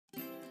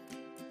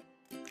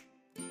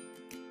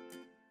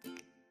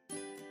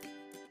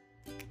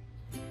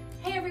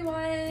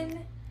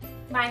everyone!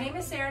 My name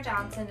is Sarah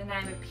Johnson and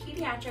I'm a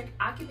pediatric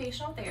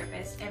occupational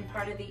therapist and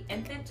part of the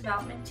infant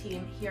development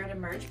team here at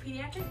Emerge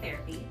Pediatric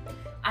Therapy.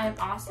 I am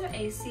also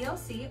a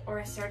CLC or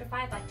a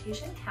certified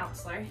lactation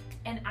counselor,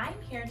 and I'm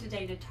here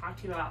today to talk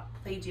to you about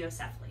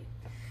plagiocephaly.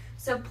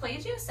 So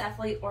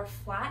plagiocephaly or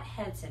flat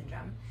head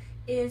syndrome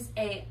is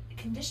a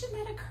condition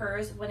that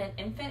occurs when an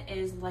infant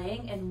is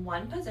laying in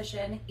one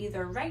position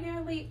either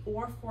regularly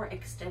or for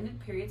extended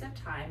periods of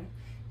time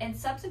and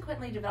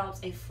subsequently develops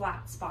a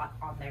flat spot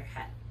on their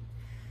head.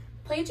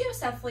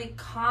 Plagiocephaly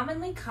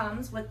commonly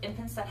comes with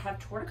infants that have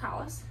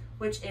torticollis,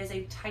 which is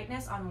a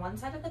tightness on one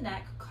side of the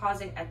neck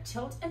causing a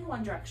tilt in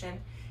one direction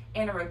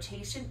and a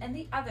rotation in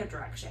the other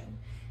direction.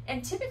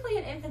 And typically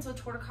in infants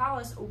with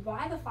torticollis,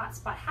 why the flat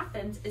spot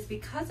happens is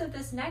because of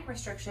this neck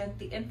restriction.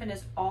 The infant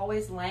is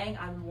always laying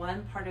on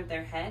one part of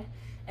their head,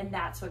 and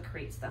that's what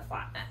creates the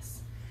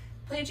flatness.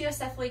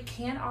 Plagiocephaly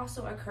can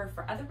also occur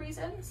for other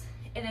reasons.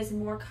 It is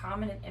more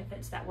common in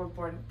infants that were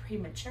born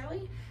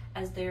prematurely,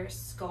 as their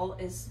skull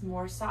is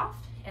more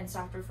soft and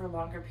softer for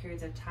longer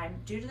periods of time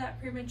due to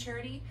that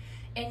prematurity.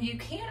 And you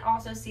can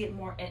also see it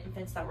more in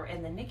infants that were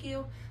in the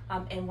NICU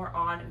and were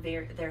on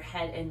their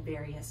head in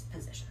various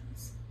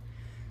positions.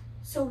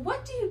 So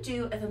what do you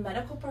do if a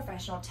medical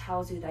professional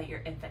tells you that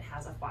your infant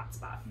has a flat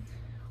spot?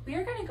 We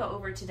are going to go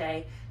over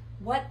today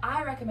what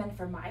I recommend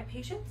for my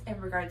patients in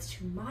regards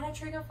to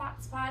monitoring a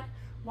flat spot,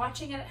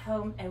 watching it at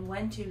home, and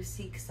when to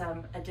seek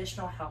some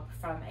additional help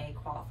from a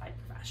qualified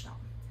professional.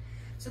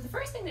 So the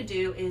first thing to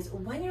do is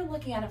when you're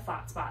looking at a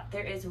flat spot,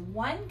 there is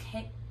one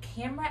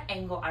camera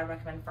angle I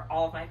recommend for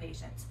all of my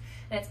patients,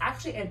 and it's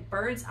actually a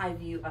bird's eye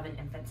view of an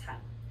infant's head.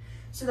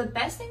 So the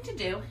best thing to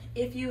do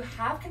if you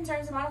have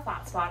concerns about a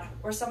flat spot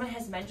or someone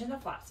has mentioned a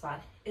flat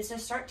spot is to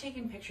start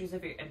taking pictures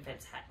of your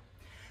infant's head.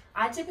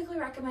 I typically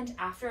recommend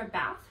after a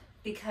bath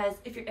because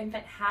if your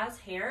infant has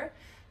hair,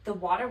 the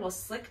water will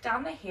slick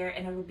down the hair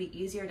and it will be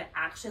easier to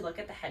actually look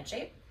at the head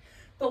shape.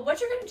 But what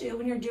you're going to do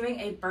when you're doing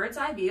a bird's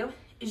eye view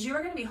is you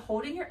are going to be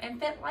holding your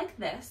infant like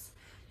this.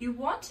 You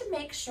want to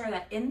make sure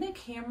that in the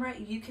camera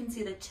you can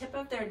see the tip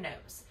of their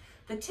nose.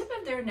 The tip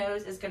of their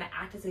nose is going to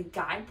act as a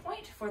guide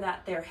point for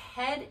that their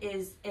head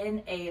is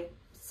in a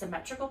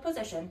symmetrical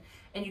position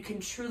and you can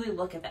truly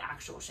look at the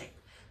actual shape.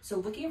 So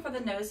looking for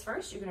the nose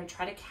first, you're going to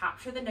try to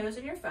capture the nose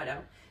in your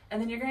photo,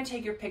 and then you're going to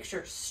take your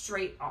picture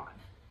straight on.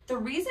 The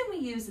reason we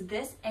use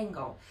this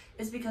angle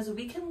is because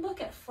we can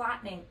look at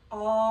flattening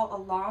all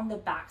along the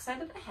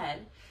backside of the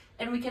head,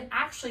 and we can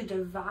actually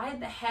divide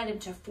the head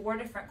into 4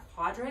 different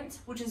quadrants,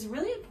 which is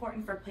really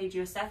important for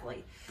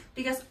plagiocephaly,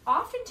 because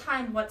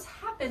oftentimes what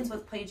happens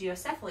with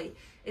plagiocephaly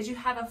is you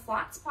have a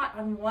flat spot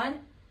on one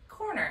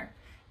corner,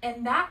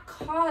 and that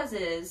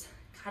causes,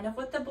 kind of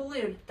with the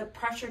balloon, the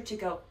pressure to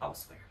go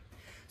elsewhere.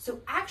 So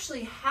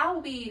actually how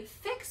we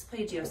fix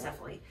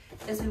plagiocephaly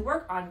is we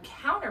work on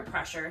counter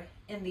pressure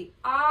in the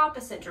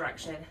opposite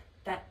direction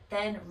that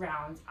then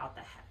rounds out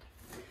the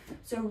head.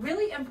 So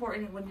really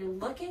important when you're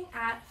looking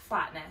at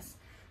flatness,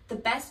 the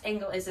best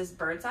angle is this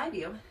bird's eye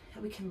view.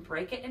 We can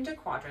break it into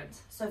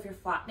quadrants. So if you're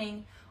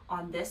flattening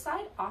on this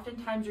side,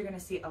 oftentimes you're going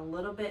to see a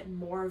little bit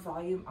more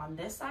volume on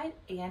this side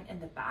and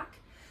in the back.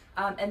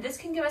 And this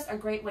can give us a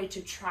great way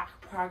to track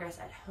progress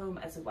at home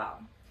as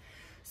well.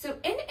 So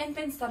in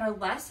infants that are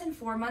less than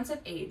 4 months of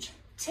age,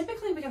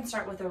 typically we can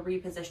start with a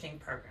repositioning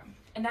program.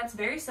 And that's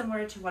very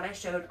similar to what I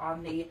showed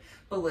on the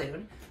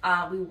balloon.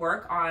 We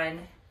work on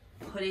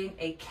putting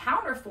a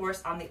counter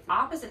force on the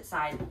opposite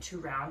side to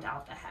round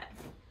out the head.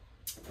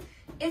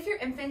 If your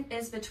infant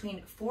is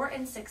between 4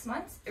 and 6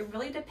 months, it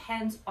really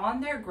depends on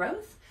their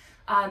growth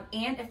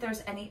and if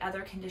there's any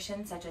other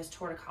conditions such as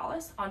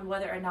torticollis on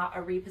whether or not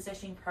a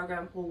repositioning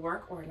program will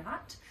work or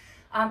not.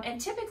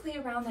 And typically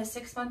around the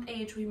 6-month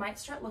age, we might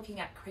start looking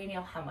at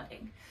cranial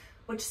helmeting,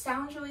 which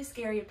sounds really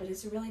scary, but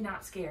it's really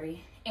not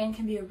scary and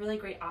can be a really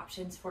great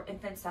option for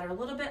infants that are a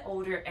little bit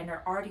older and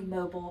are already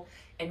mobile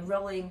and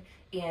rolling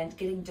and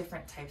getting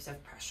different types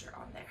of pressure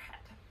on their head.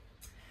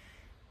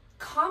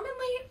 Commonly,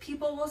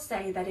 people will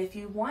say that if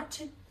you want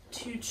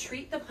to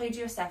treat the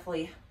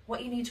plagiocephaly,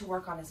 what you need to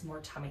work on is more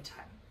tummy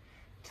time.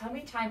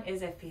 Tummy time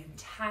is a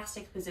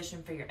fantastic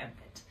position for your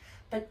infant,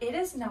 but it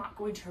is not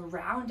going to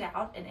round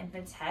out an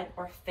infant's head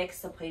or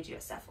fix the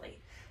plagiocephaly.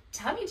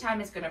 Tummy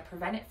time is going to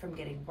prevent it from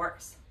getting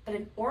worse, but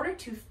in order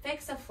to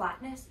fix a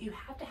flatness, you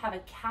have to have a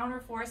counter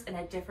force in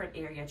a different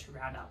area to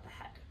round out the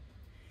head.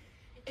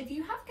 If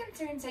you have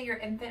concerns that your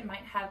infant might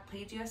have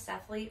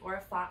plagiocephaly or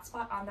a flat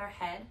spot on their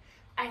head,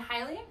 I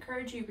highly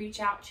encourage you reach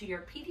out to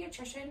your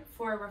pediatrician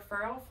for a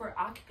referral for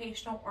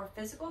occupational or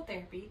physical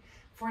therapy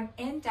for an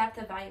in-depth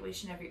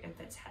evaluation of your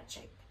infant's head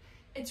shape.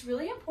 It's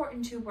really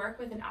important to work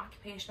with an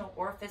occupational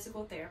or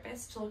physical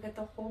therapist to look at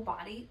the whole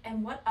body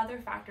and what other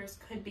factors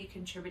could be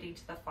contributing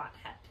to the flat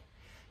head.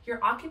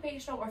 Your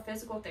occupational or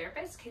physical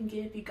therapist can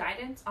give you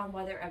guidance on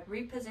whether a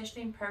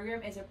repositioning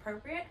program is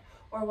appropriate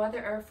or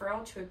whether a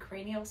referral to a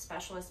cranial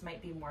specialist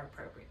might be more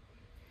appropriate.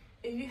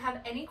 If you have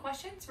any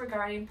questions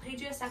regarding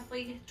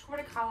plagiocephaly,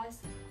 torticollis,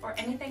 or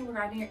anything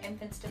regarding your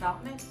infant's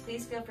development,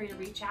 please feel free to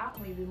reach out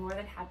and we'd be more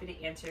than happy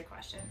to answer your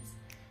questions.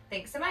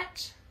 Thanks so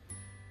much.